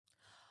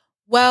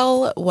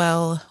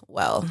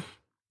Well.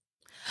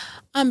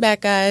 I'm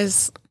back,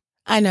 guys.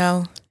 I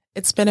know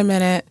it's been a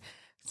minute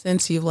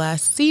since you've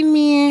last seen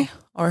me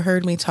or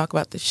heard me talk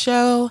about the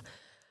show,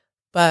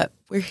 but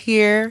we're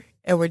here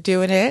and we're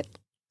doing it.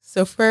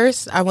 So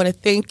first, I want to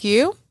thank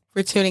you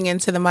for tuning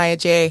into the Maya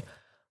J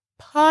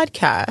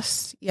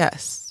podcast.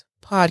 Yes,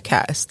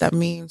 podcast. That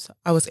means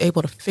I was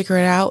able to figure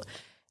it out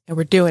and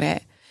we're doing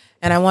it.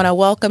 And I want to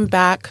welcome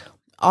back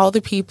all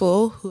the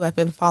people who have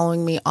been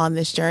following me on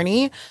this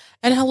journey.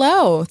 And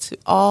hello to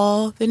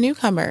all the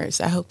newcomers.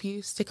 I hope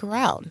you stick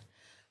around.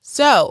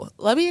 So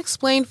let me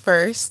explain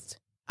first.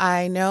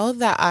 I know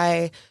that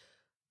I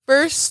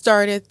first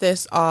started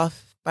this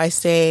off by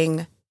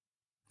saying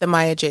the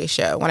Maya J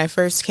show. When I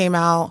first came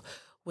out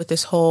with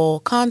this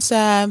whole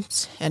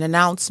concept and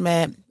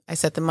announcement, I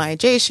said the Maya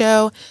J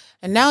show.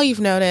 And now you've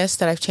noticed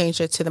that I've changed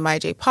it to the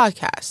Maya J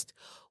podcast.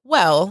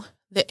 Well,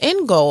 the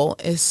end goal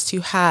is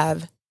to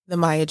have the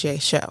Maya J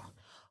show.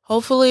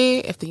 Hopefully,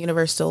 if the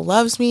universe still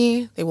loves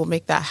me, they will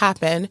make that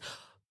happen.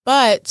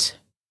 But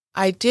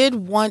I did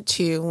want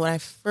to, when I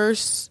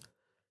first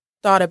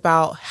thought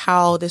about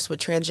how this would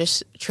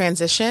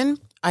transition,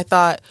 I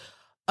thought,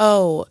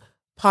 oh,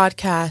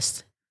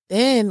 podcast,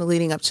 then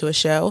leading up to a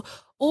show,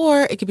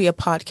 or it could be a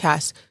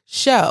podcast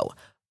show.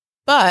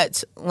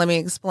 But let me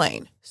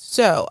explain.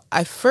 So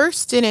I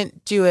first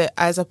didn't do it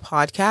as a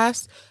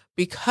podcast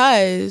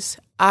because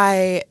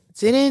I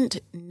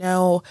didn't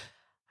know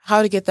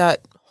how to get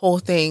that whole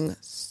thing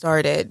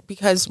started.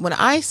 Because when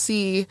I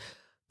see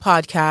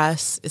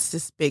podcasts, it's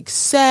this big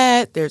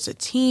set, there's a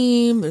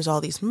team, there's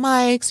all these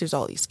mics, there's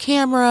all these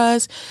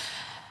cameras.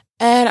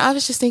 And I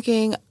was just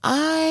thinking,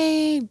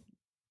 I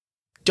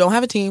don't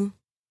have a team,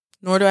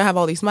 nor do I have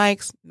all these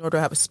mics, nor do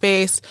I have a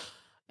space.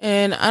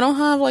 And I don't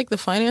have like the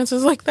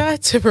finances like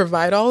that to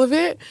provide all of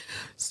it.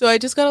 So I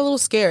just got a little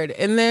scared.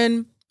 And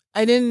then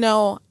I didn't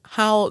know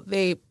how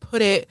they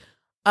put it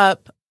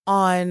up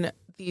on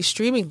these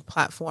streaming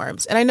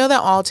platforms. And I know that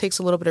all takes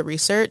a little bit of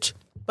research,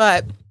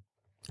 but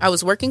I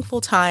was working full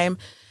time.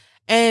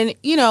 And,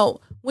 you know,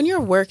 when you're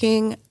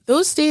working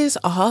those days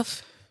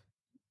off,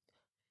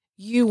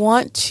 you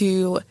want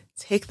to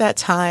take that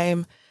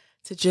time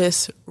to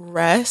just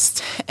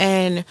rest.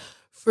 And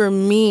for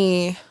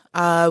me,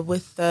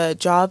 with the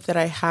job that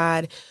I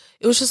had,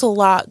 it was just a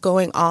lot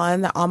going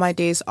on that on my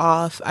days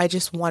off, I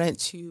just wanted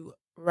to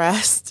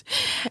rest.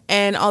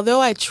 And although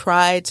I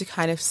tried to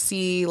kind of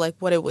see like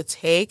what it would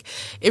take,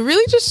 it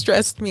really just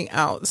stressed me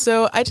out.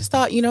 So I just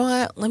thought, you know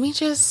what, let me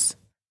just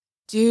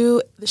do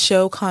the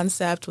show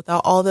concept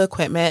without all the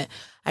equipment.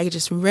 I could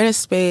just rent a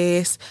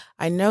space.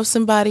 I know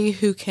somebody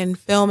who can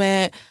film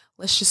it.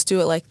 Let's just do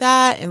it like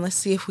that. And let's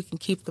see if we can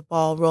keep the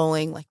ball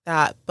rolling like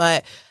that.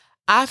 But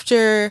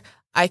after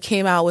I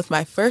came out with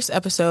my first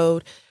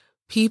episode,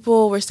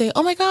 people were saying,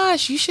 oh my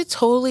gosh, you should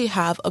totally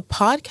have a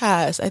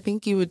podcast. I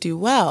think you would do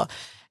well.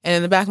 And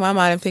in the back of my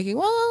mind, I'm thinking,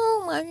 well,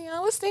 I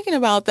was thinking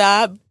about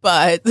that,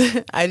 but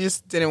I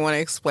just didn't want to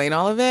explain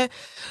all of it.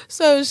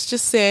 So I was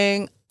just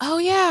saying, oh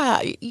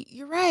yeah,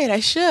 you're right, I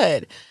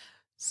should.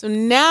 So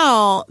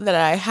now that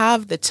I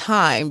have the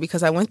time,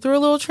 because I went through a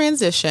little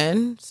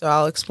transition, so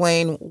I'll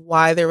explain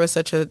why there was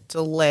such a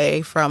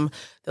delay from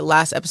the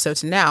last episode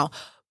to now.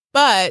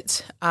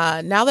 But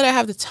now that I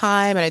have the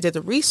time and I did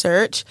the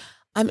research,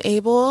 I'm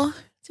able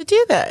to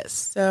do this.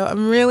 So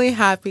I'm really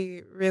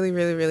happy,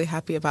 really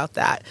happy about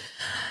that.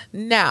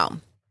 Now,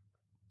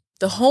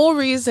 the whole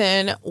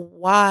reason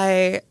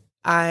why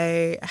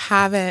I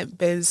haven't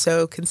been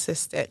so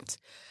consistent.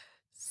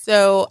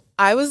 So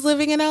I was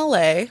living in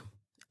LA,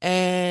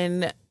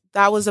 and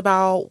that was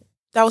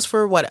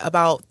for what,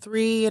 about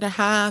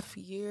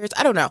 3.5 years?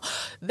 I don't know.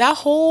 That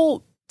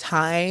whole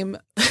time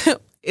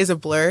is a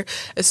blur,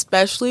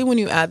 especially when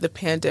you add the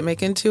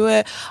pandemic into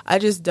it. I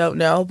just don't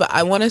know, but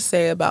I want to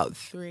say about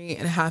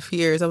 3.5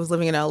 years I was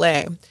living in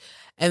LA.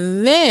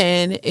 And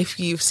then if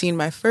you've seen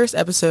my first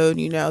episode,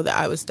 you know that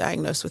I was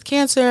diagnosed with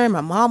cancer. My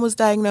mom was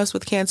diagnosed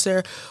with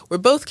cancer. We're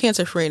both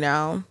cancer free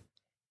now.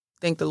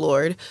 Thank the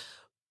Lord.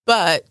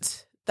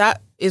 But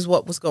that is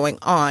what was going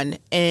on.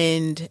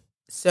 And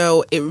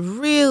so it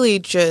really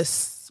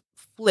just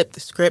flipped the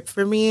script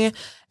for me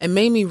and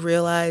made me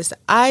realize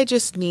I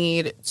just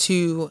need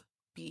to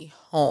be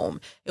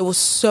home. It was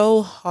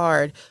so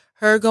hard.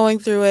 Her going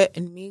through it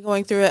and me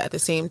going through it at the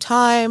same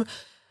time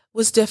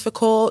was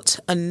difficult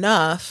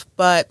enough.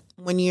 But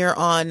when you're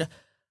on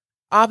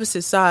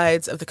opposite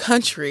sides of the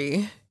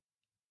country,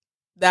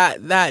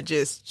 that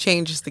just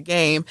changes the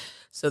game.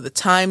 So the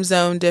time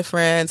zone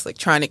difference, like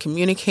trying to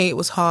communicate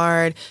was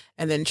hard.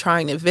 And then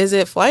trying to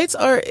visit, flights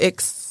are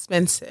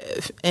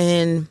expensive.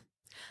 And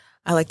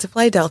I like to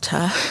fly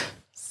Delta.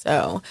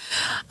 So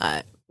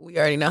we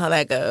already know how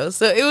that goes.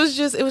 So it was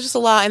just a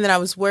lot. And then I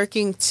was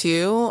working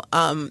too.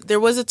 There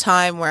was a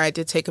time where I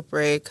did take a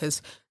break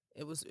because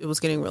it was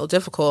getting real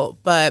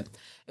difficult, but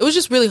it was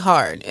just really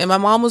hard. And my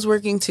mom was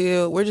working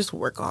too. We're just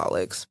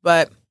workaholics,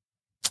 but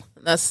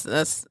that's,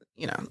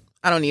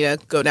 I don't need to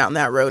go down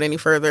that road any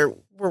further.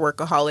 We're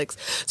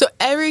workaholics. So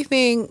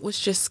everything was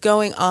just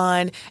going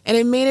on, and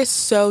it made it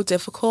so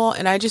difficult.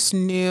 And I just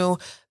knew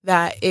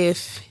that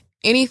if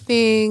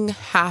anything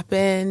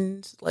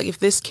happened, like if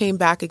this came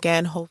back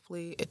again,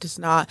 hopefully it does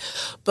not,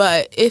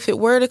 but if it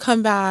were to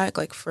come back,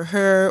 like for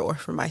her or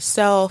for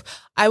myself,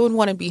 I would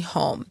want to be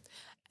home.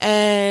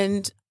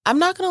 And I'm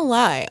not going to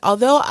lie,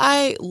 although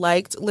I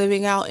liked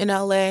living out in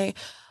LA,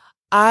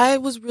 I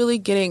was really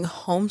getting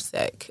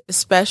homesick,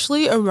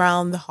 especially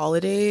around the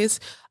holidays.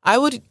 I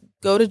would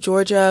go to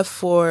Georgia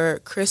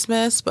for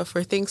Christmas, but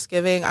for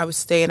Thanksgiving, I would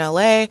stay in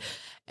LA,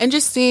 and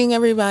just seeing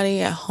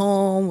everybody at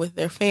home with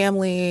their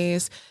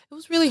families, it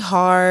was really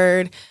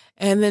hard.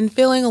 And then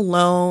feeling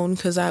alone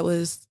because I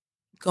was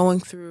going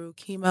through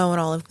chemo and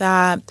all of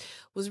that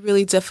was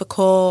really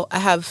difficult. I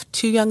have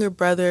two younger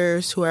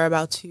brothers who are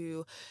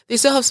they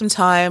still have some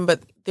time, but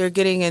they're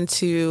getting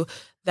into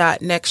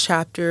that next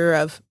chapter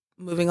of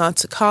moving on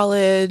to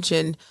college,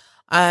 and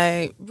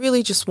I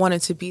really just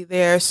wanted to be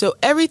there. So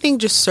everything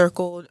just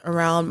circled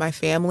around my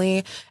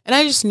family, and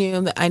I just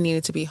knew that I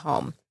needed to be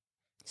home.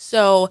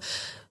 So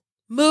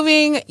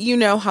moving, you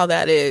know how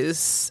that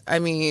is. I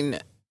mean,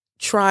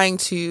 trying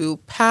to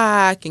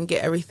pack and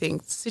get everything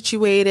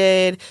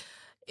situated,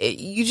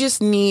 you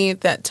just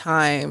need that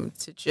time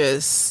to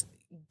just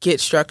get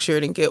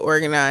structured and get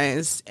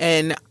organized.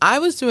 And I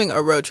was doing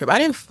a road trip. I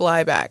didn't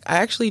fly back. I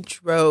actually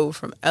drove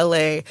from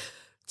LA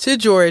to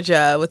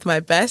Georgia with my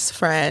best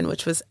friend,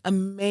 which was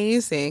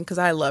amazing because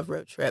I love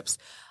road trips.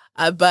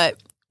 But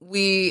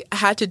we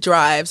had to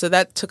drive, so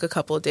that took a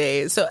couple of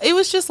days. So it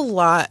was just a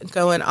lot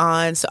going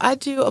on. So I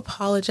do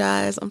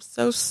apologize. I'm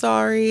so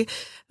sorry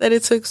that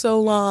it took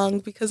so long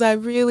because I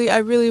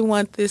really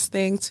want this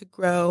thing to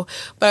grow.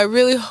 But I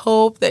really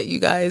hope that you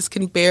guys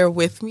can bear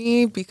with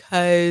me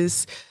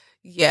because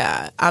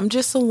yeah, I'm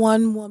just a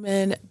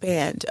one-woman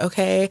band,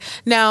 okay?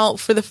 Now,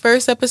 for the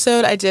first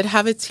episode, I did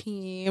have a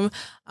team.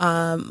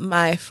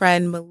 My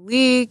friend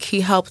Malik,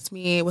 he helped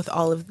me with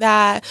all of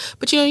that.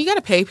 But, you got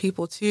to pay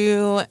people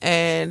too.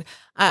 And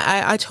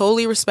I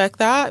totally respect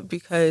that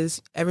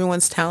because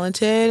everyone's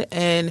talented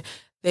and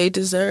they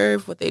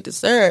deserve what they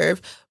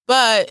deserve.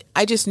 But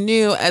I just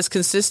knew, as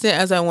consistent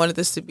as I wanted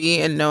this to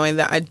be and knowing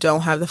that I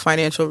don't have the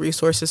financial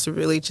resources to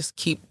really just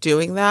keep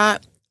doing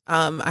that,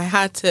 I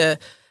had to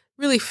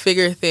really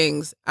figure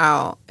things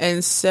out.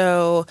 And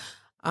so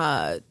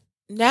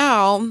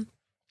now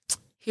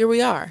here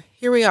we are.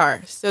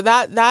 So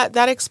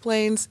that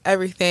explains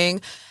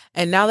everything.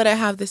 And now that I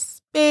have the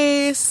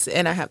space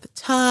and I have the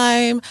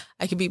time,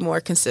 I can be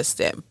more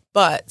consistent.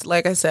 But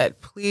like I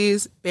said,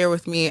 please bear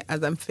with me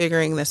as I'm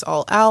figuring this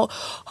all out.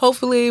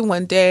 Hopefully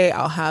one day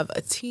I'll have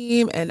a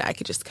team and I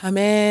could just come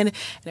in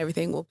and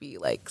everything will be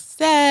like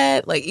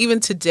set. Like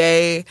even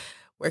today,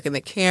 working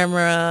the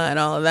camera and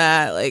all of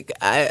that, like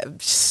I'm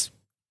just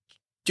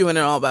doing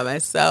it all by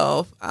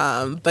myself.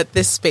 But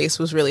this space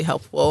was really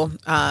helpful.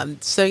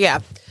 So yeah,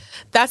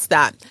 that's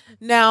that.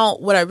 Now,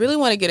 what I really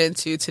want to get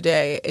into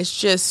today is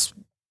just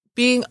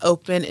being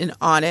open and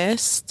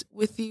honest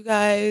with you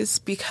guys,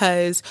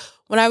 because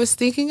when I was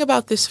thinking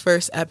about this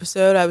first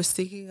episode, I was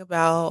thinking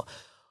about,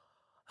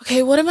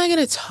 okay, what am I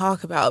going to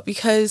talk about?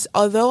 Because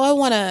although I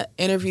want to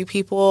interview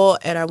people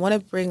and I want to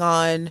bring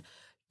on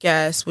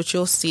guests, which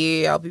you'll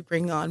see, I'll be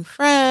bringing on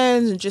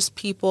friends and just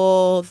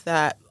people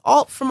that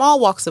from all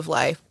walks of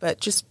life, but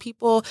just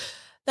people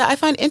that I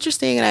find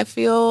interesting and I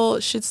feel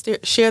should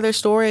share their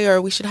story,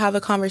 or we should have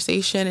a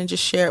conversation and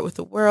just share it with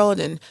the world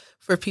and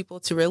for people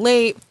to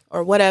relate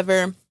or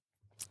whatever.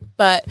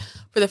 But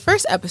for the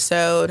first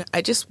episode,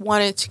 I just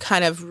wanted to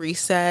kind of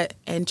reset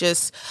and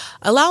just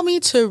allow me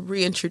to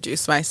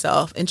reintroduce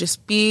myself and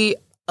just be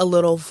a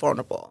little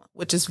vulnerable,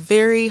 which is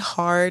very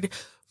hard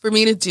for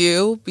me to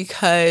do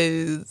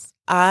because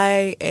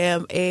I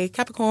am a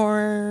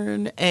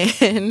Capricorn,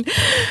 and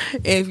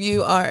if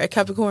you are a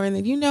Capricorn,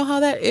 then you know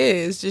how that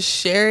is, just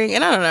sharing.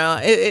 And I don't know,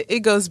 it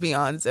goes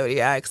beyond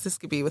zodiacs. This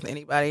could be with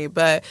anybody,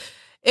 but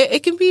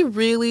it can be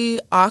really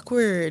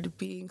awkward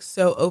being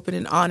so open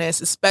and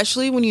honest,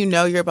 especially when you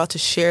know you're about to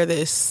share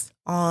this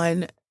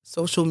on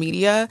social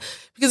media,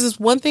 because it's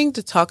one thing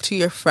to talk to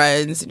your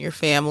friends and your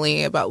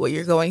family about what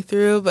you're going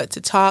through, but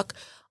to talk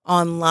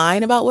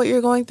online about what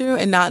you're going through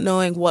and not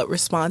knowing what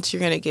response you're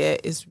going to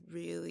get is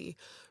really,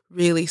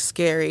 really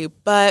scary.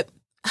 But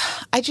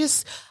I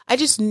just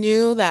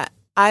knew that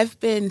I've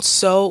been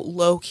so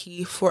low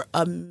key for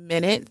a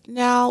minute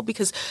now,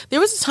 because there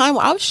was a time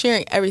where I was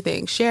sharing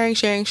everything, sharing.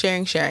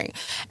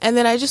 And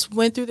then I just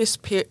went through this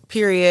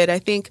period. I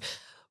think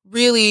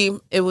really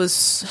it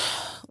was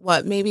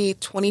maybe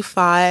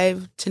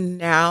 25 to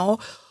now,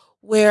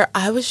 where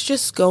I was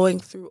just going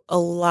through a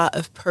lot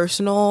of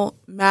personal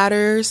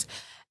matters,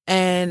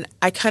 and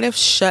I kind of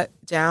shut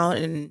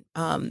down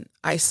and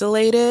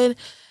isolated.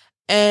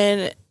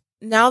 And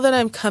now that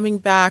I'm coming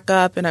back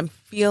up and I'm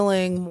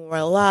feeling more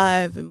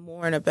alive and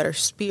more in a better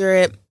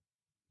spirit,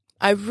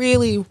 I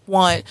really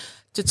want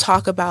to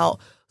talk about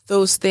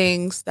those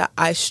things that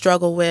I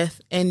struggle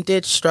with and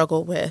did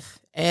struggle with.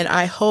 And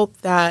I hope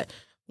that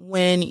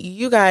when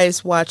you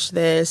guys watch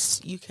this,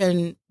 you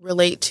can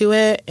relate to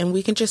it and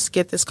we can just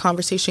get this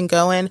conversation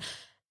going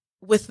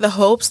with the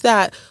hopes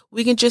that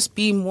we can just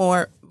be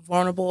more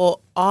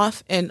vulnerable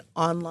off and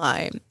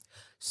online.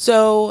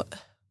 So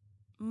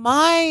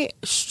my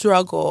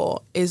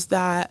struggle is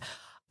that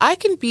I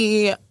can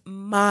be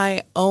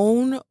my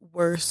own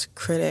worst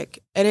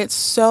critic. And it's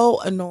so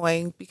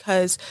annoying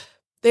because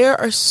there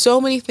are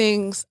so many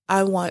things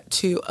I want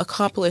to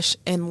accomplish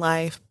in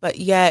life, but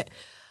yet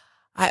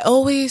I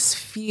always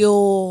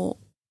feel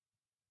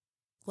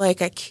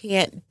like I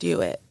can't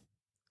do it.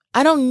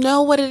 I don't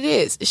know what it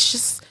is. It's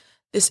just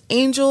this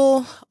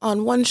angel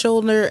on one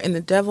shoulder and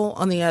the devil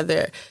on the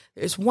other.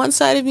 There's one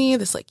side of me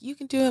that's like, you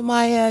can do it,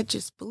 Maya.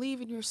 Just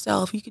believe in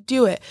yourself. You could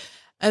do it.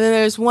 And then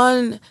there's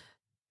one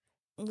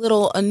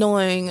little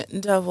annoying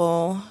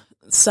devil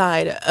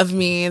side of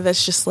me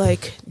that's just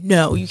like,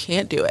 no, you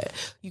can't do it.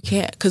 You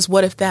can't. Because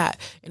what if that?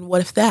 And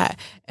what if that?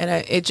 And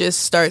it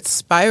just starts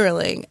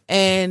spiraling.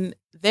 And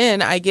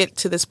then I get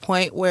to this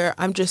point where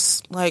I'm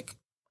just like,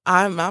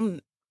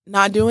 I'm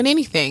not doing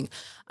anything.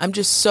 I'm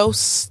just so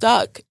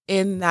stuck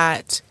in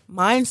that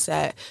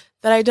mindset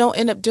that I don't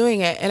end up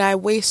doing it. And I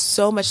waste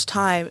so much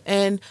time.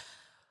 And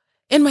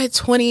in my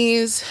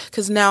 20s,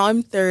 because now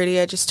I'm 30,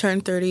 I just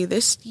turned 30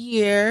 this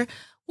year.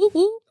 Woo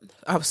woo.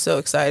 I was so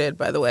excited,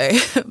 by the way.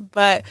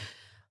 But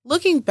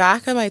looking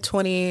back at my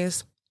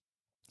 20s,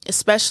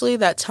 especially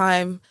that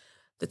time,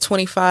 the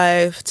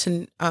 25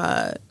 to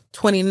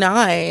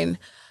 29,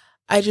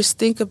 I just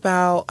think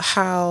about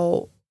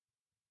how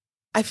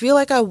I feel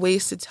like I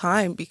wasted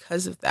time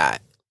because of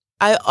that.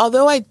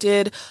 Although I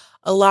did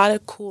a lot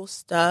of cool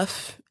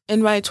stuff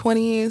in my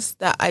 20s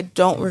that I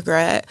don't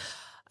regret,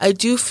 I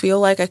do feel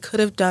like I could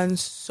have done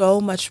so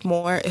much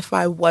more if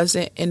I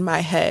wasn't in my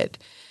head.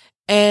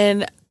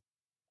 And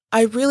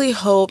I really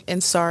hope,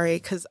 and sorry,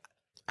 because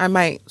I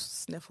might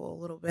sniffle a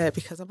little bit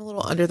because I'm a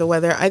little under the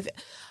weather.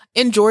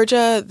 In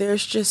Georgia,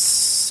 there's just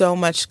so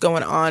much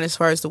going on as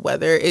far as the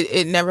weather.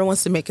 It never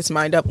wants to make its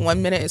mind up.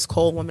 1 minute it's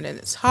cold, 1 minute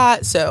it's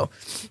hot. So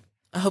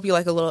I hope you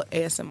like a little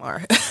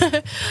ASMR.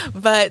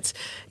 But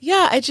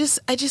yeah, I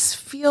just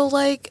feel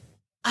like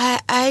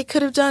I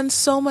could have done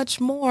so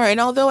much more. And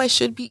although I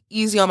should be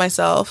easy on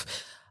myself,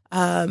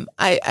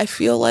 I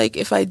feel like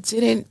if I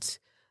didn't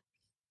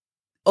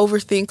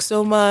overthink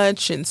so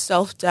much and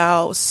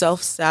self-doubt,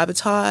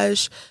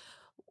 self-sabotage,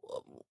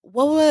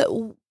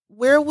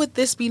 where would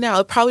this be now?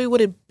 It probably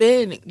would have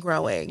been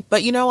growing.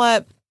 But you know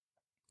what?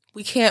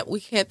 We can't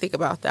think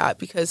about that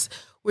because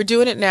we're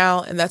doing it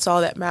now and that's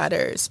all that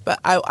matters. But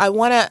I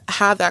want to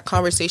have that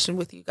conversation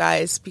with you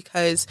guys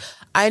because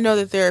I know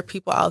that there are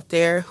people out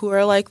there who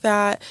are like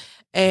that.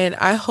 And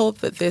I hope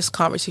that this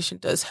conversation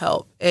does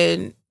help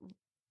and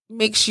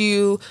makes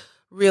you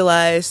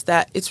realize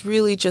that it's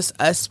really just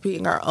us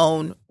being our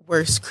own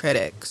worst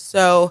critic.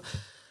 So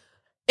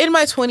in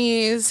my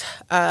 20s,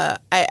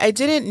 I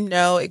didn't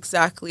know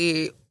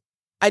exactly.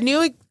 I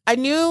knew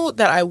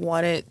that I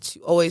wanted to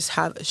always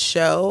have a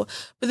show,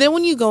 but then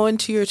when you go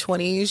into your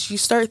 20s, you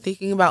start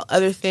thinking about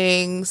other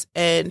things.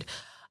 And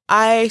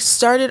I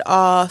started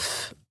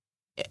off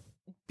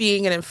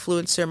being an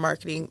influencer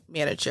marketing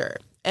manager,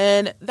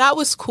 and that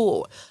was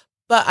cool.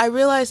 But I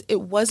realized it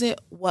wasn't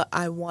what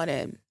I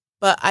wanted.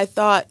 But I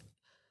thought,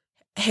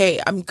 hey,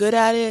 I'm good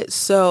at it,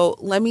 so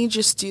let me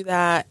just do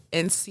that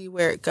and see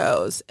where it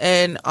goes.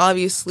 And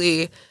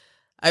obviously,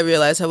 I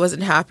realized I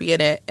wasn't happy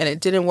in it, and it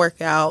didn't work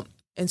out.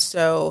 And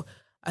so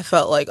I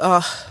felt like,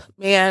 oh,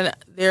 man,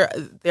 there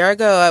I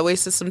go. I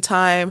wasted some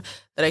time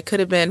that I could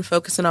have been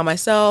focusing on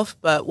myself,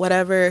 but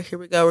whatever. Here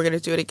we go. We're going to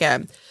do it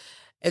again.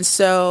 And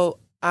so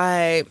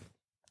I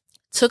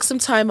took some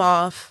time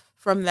off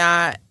from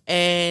that.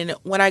 And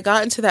when I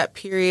got into that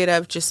period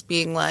of just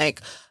being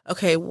like,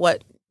 okay,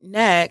 what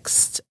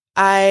next?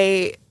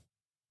 I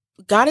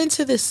got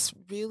into this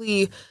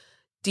really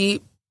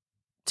deep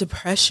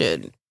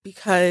depression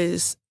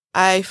because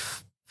I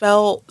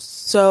felt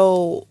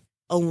so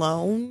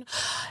alone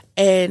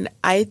and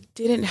I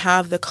didn't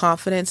have the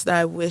confidence that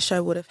I wish I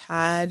would have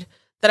had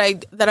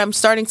that I'm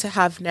starting to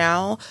have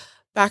now.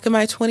 Back in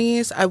my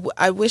 20s,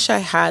 I wish I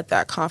had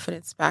that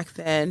confidence back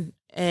then.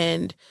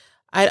 And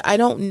I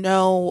don't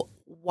know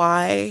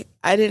why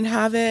I didn't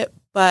have it,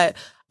 but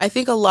I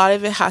think a lot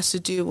of it has to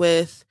do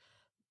with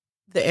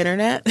the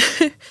internet.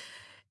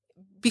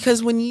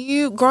 Because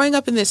when growing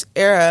up in this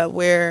era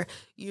where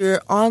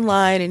you're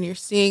online and you're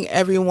seeing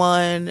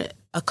everyone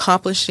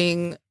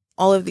accomplishing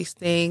all of these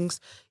things,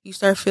 you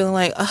start feeling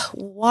like,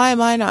 why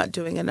am I not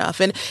doing enough?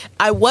 And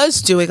I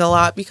was doing a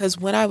lot because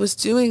when I was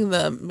doing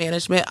the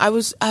management,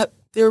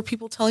 there were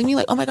people telling me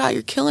like, oh my God,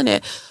 you're killing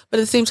it. But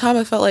at the same time,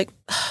 I felt like,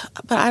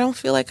 but I don't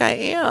feel like I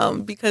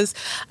am, because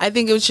I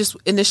think it was just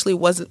initially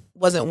wasn't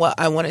what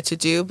I wanted to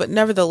do. But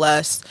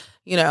nevertheless,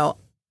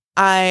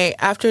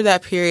 after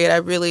that period, I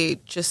really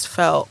just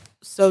felt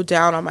so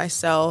down on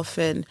myself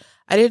and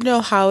I didn't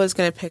know how I was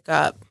going to pick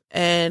up.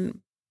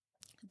 And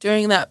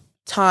during that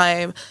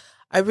time,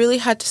 I really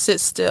had to sit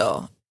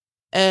still,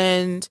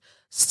 and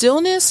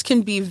stillness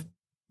can be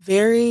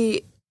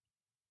very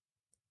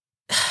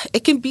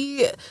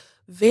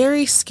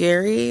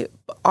scary,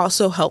 but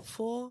also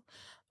helpful.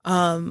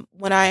 When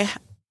I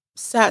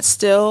sat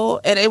still,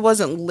 and it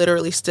wasn't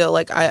literally still,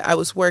 like I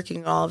was working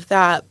and all of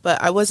that,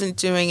 but I wasn't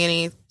doing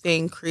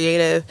anything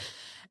creative.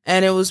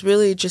 And it was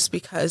really just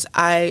because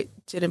I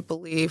didn't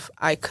believe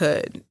I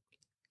could.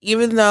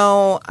 Even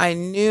though I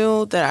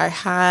knew that I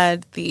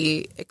had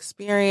the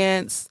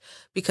experience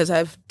because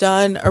I've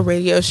done a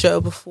radio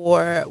show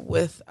before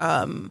with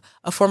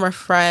a former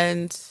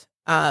friend,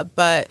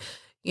 but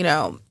you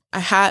know,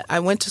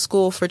 I went to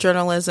school for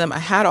journalism. I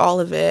had all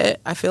of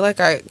it. I feel like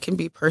I can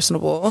be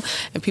personable,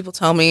 and people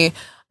tell me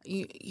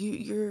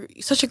you're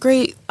such a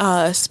great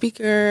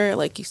speaker.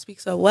 Like you speak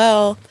so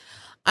well.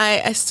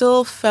 I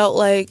still felt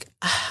like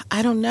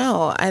I don't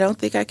know. I don't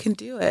think I can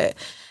do it,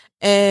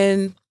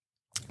 and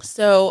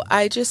so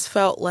I just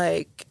felt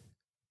like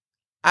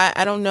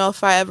I don't know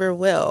if I ever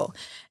will.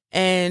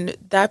 And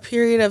that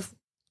period of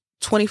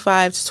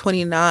 25 to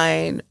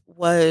 29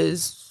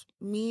 was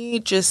me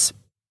just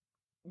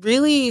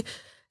really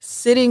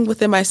sitting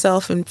within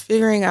myself and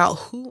figuring out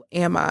who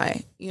am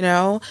I,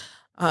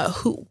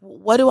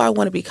 what do I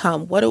want to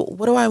become? What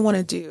do I want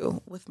to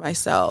do with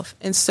myself?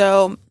 And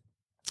so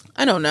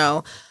I don't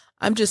know.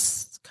 I'm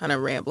just kind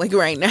of rambling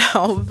right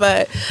now,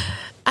 but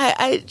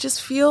I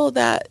just feel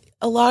that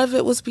a lot of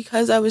it was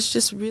because I was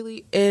just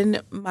really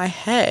in my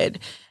head.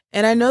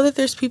 And I know that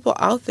there's people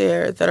out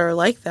there that are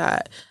like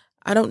that.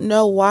 I don't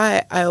know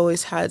why I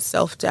always had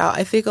self-doubt.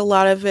 I think a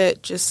lot of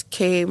it just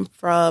came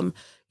from,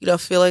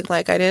 feeling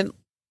like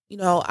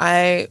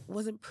I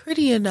wasn't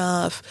pretty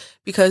enough,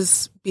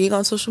 because being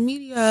on social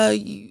media,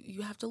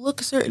 you have to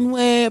look a certain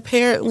way,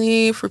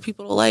 apparently, for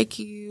people to like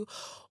you.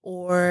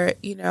 Or,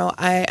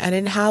 I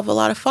didn't have a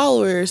lot of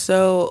followers,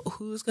 so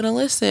who's going to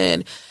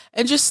listen?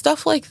 And just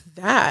stuff like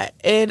that.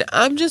 And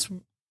I'm just,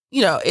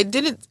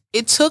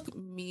 it took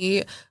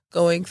me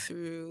going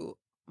through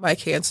my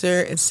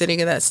cancer and sitting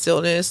in that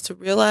stillness to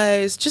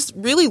realize, just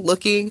really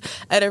looking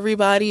at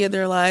everybody in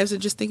their lives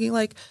and just thinking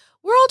like,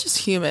 we're all just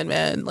human,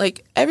 man.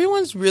 Like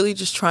everyone's really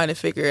just trying to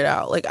figure it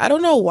out. Like, I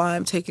don't know why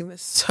I'm taking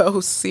this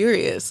so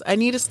serious. I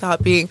need to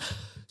stop being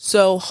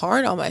so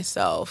hard on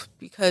myself,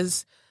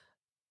 because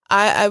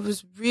I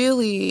was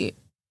really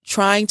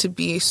trying to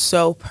be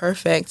so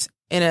perfect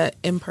in an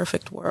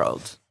imperfect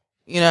world,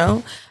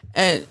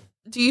 And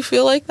do you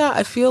feel like that?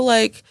 I feel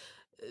like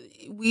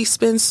we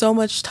spend so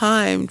much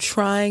time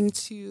trying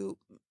to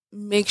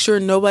make sure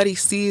nobody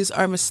sees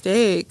our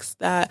mistakes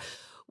that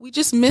we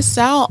just miss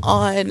out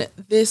on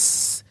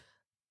this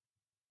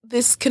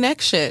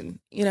connection,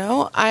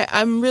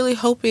 I'm really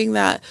hoping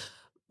that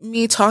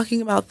me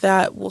talking about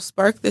that will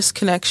spark this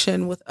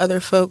connection with other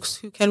folks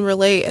who can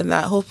relate, and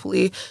that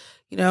hopefully,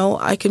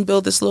 I can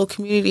build this little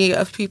community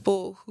of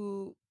people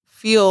who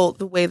feel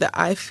the way that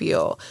I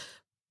feel.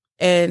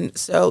 And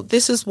so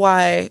this is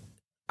why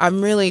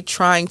I'm really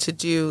trying to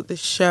do this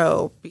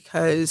show,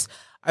 because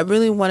I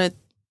really want to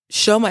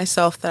show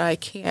myself that I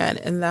can,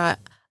 and that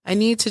I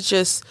need to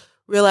just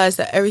realize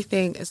that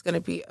everything is going to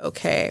be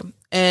okay.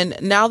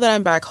 And now that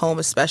I'm back home,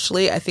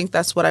 especially, I think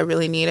that's what I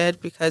really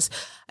needed, because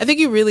I think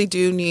you really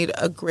do need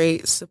a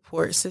great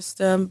support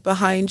system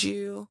behind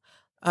you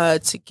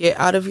to get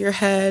out of your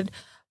head.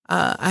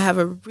 I have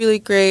a really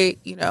great,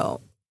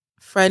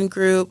 friend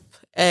group,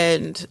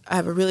 and I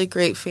have a really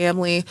great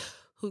family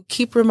who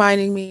keep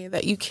reminding me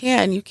that you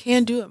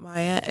can do it,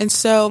 Maya. And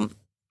so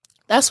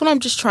that's what I'm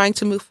just trying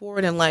to move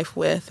forward in life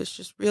with. It's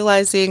just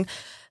realizing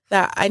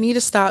that I need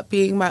to stop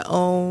being my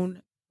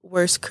own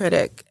worst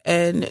critic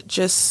and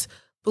just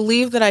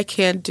believe that I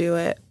can do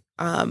it.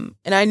 And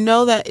I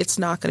know that it's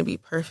not going to be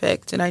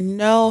perfect. And I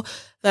know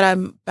that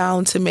I'm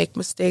bound to make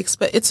mistakes,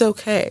 but it's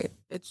okay.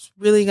 It's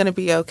really going to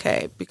be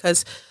okay,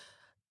 because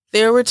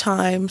there were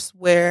times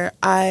where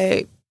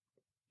I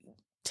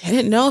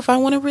didn't know if I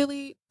want to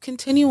really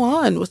continue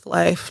on with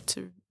life,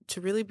 to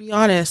really be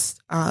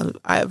honest.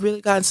 I've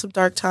really gotten some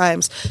dark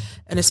times,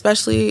 and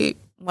especially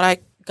when I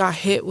got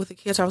hit with the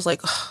cancer, I was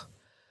like, oh,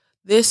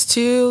 this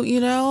too,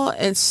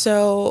 And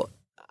so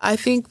I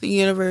think the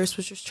universe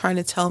was just trying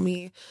to tell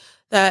me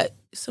that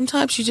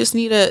sometimes you just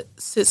need to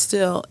sit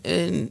still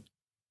and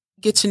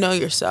get to know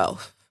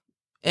yourself,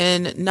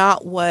 and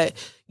not what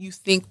you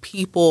think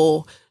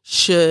people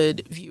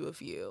should view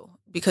of you,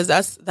 because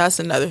that's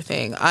another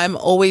thing. I'm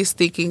always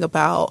thinking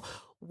about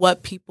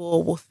what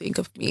people will think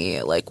of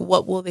me, like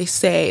what will they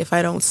say if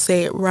I don't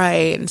say it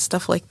right and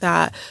stuff like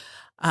that.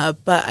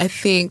 But I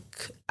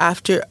think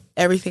after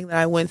everything that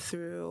I went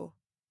through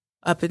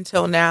up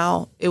until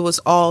now, it was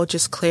all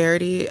just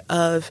clarity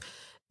of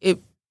it.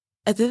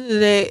 At the end of the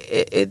day,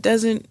 it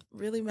doesn't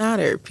really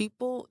matter.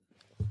 People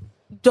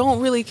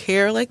don't really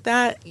care like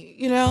that,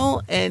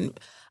 And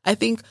I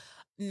think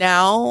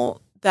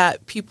now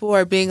that people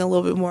are being a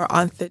little bit more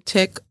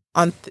authentic,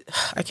 I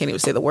can't even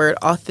say the word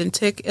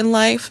authentic in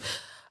life,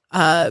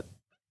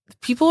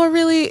 people are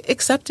really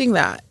accepting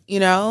that,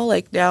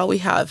 Like now we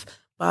have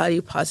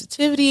body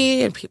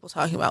positivity and people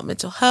talking about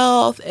mental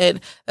health,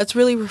 and that's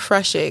really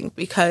refreshing,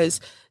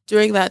 because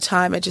during that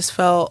time I just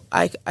felt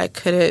I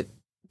couldn't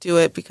do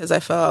it because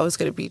I felt I was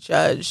going to be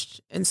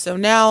judged. And so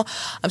now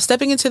I'm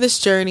stepping into this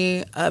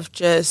journey of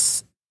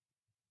just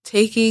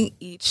taking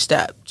each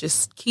step.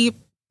 Just keep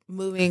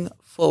moving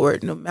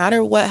forward. No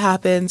matter what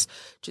happens,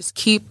 just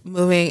keep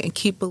moving and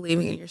keep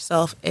believing in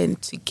yourself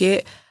and to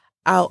get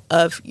out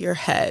of your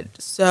head.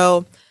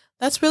 So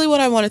that's really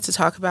what I wanted to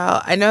talk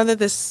about. I know that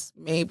this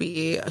may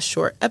be a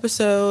short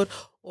episode,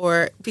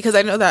 or because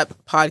I know that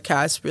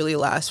podcast really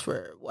lasts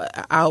for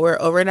an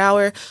hour, over an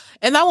hour.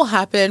 And that will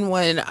happen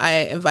when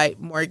I invite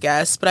more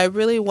guests. But I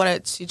really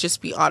wanted to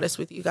just be honest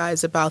with you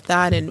guys about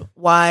that and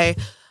why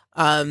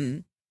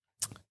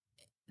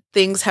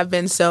things have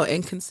been so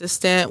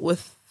inconsistent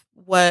with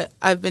what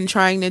I've been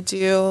trying to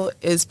do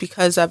is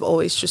because I've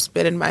always just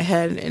been in my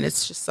head, and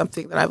it's just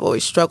something that I've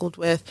always struggled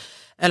with.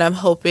 And I'm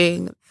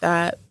hoping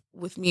that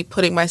with me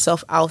putting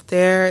myself out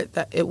there,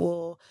 that it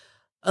will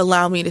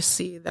allow me to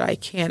see that I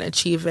can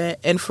achieve it.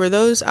 And for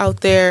those out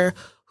there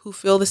who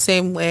feel the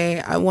same way,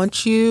 I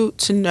want you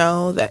to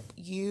know that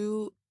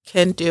you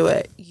can do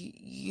it.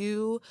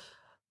 You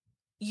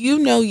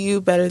know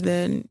you better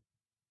than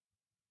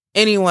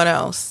anyone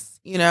else,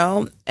 you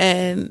know,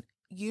 and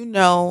you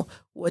know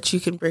what you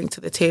can bring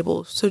to the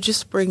table. So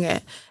just bring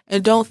it,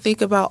 and don't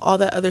think about all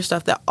that other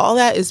stuff. That all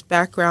that is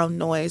background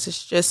noise.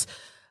 It's just,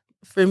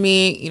 for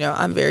me, you know,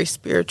 I'm very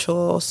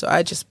spiritual, so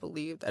I just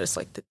believe that it's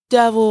like the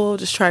devil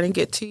just trying to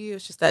get to you.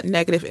 It's just that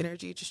negative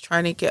energy just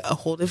trying to get a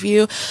hold of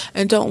you,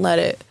 and don't let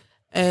it.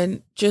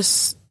 And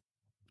just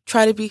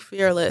try to be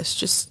fearless.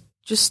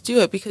 Just do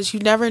it, because you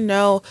never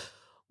know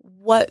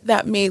what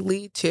that may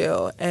lead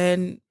to.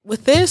 And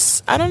with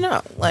this, I don't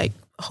know, like,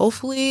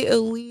 hopefully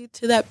it'll lead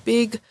to that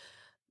big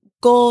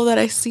goal that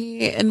I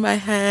see in my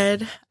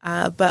head.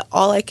 But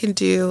all I can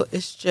do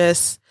is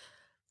just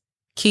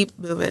keep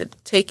moving,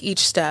 take each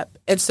step.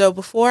 And so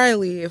before I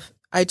leave,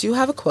 I do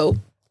have a quote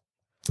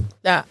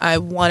that I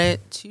wanted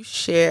to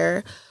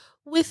share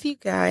with you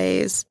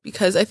guys,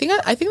 because I think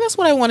that's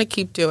what I want to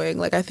keep doing.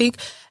 Like, I think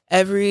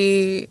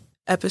every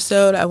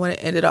episode I want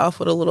to end it off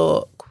with a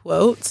little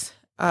quote.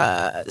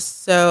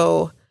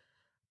 So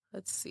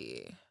let's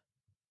see.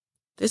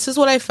 This is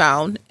what I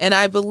found, and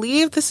I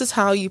believe this is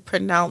how you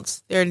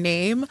pronounce their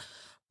name,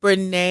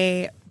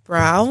 Brene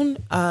Brown.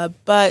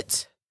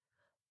 But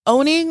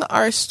owning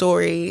our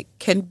story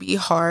can be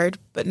hard,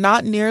 but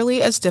not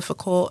nearly as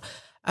difficult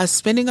as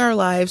spending our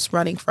lives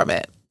running from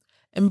it.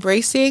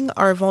 Embracing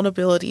our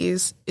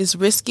vulnerabilities is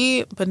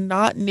risky, but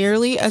not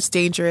nearly as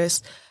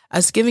dangerous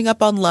as giving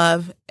up on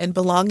love and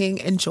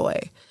belonging and joy.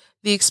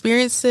 The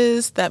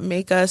experiences that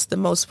make us the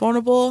most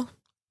vulnerable,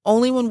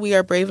 only when we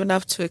are brave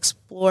enough to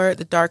explore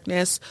the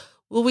darkness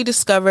will we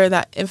discover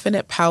that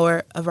infinite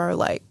power of our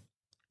light.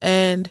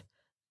 And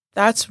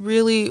that's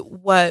really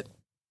what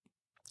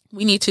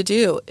we need to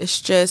do,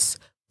 is just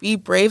be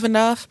brave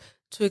enough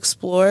to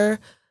explore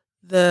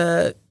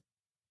the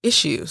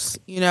issues,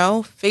 you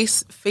know,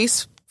 face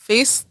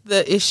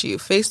the issue,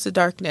 face the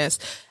darkness.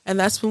 And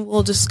that's when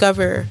we'll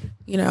discover,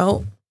 you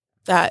know,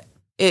 that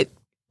it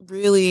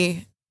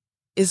really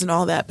isn't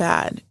all that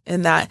bad,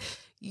 and that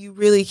you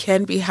really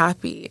can be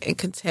happy and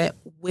content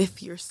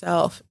with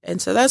yourself. And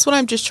so that's what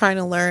I'm just trying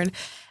to learn.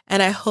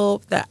 And I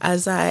hope that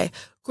as I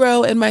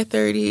grow in my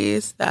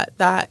 30s,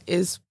 that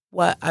is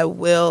what I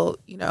will,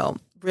 you know,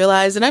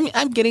 realize. And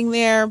I'm getting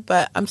there,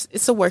 but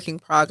it's a work in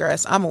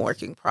progress. I'm a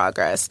work in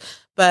progress,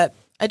 but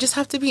I just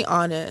have to be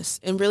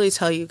honest and really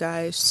tell you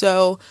guys.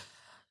 So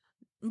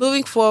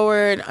moving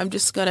forward, I'm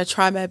just going to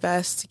try my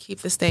best to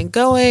keep this thing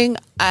going.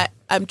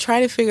 I'm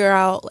trying to figure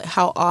out, like,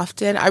 how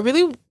often. I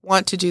really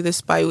want to do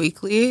this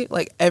bi-weekly,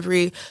 like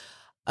every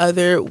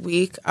other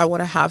week. I want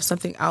to have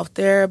something out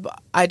there,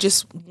 but I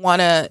just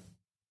want to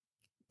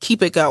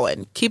keep it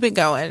going.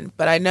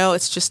 But I know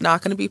it's just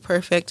not going to be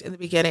perfect in the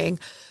beginning.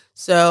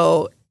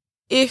 So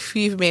if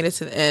you've made it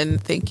to the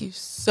end, thank you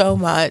so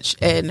much.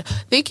 And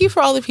thank you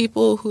for all the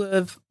people who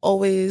have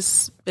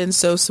always been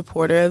so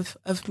supportive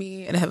of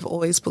me and have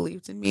always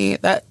believed in me.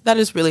 That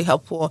is really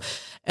helpful.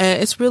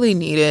 And it's really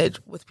needed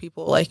with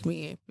people like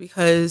me,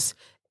 because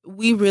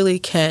we really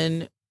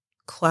can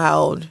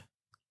cloud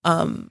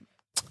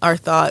our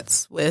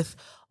thoughts with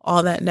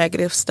all that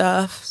negative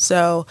stuff.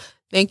 So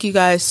thank you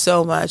guys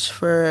so much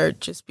for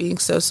just being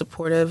so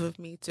supportive of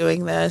me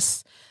doing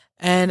this.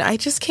 And I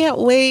just can't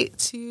wait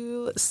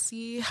to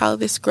see how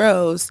this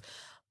grows.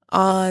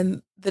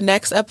 On the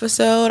next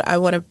episode, I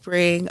want to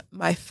bring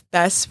my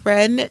best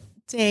friend,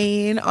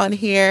 Dane, on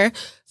here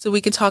so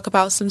we can talk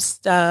about some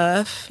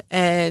stuff.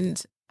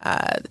 And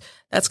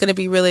that's going to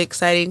be really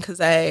exciting,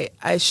 because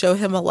I show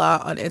him a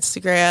lot on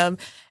Instagram,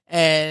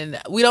 and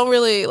we don't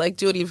really like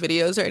do any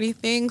videos or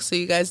anything, so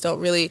you guys don't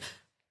really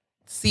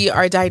see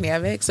our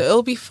dynamic. So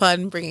it'll be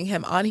fun bringing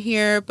him on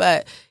here.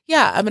 But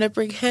yeah, I'm going to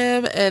bring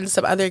him and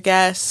some other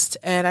guests,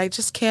 and I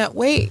just can't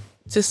wait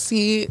to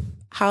see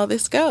how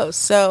this goes.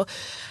 So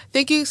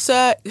thank you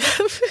so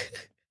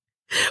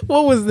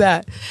what was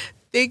that?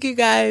 Thank you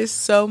guys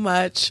so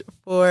much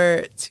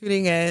for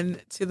tuning in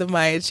to the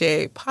Maya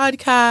J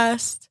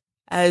podcast.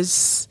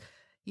 As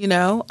you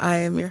know, I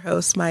am your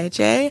host, Maya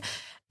J.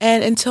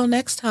 And until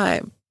next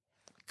time,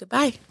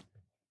 goodbye.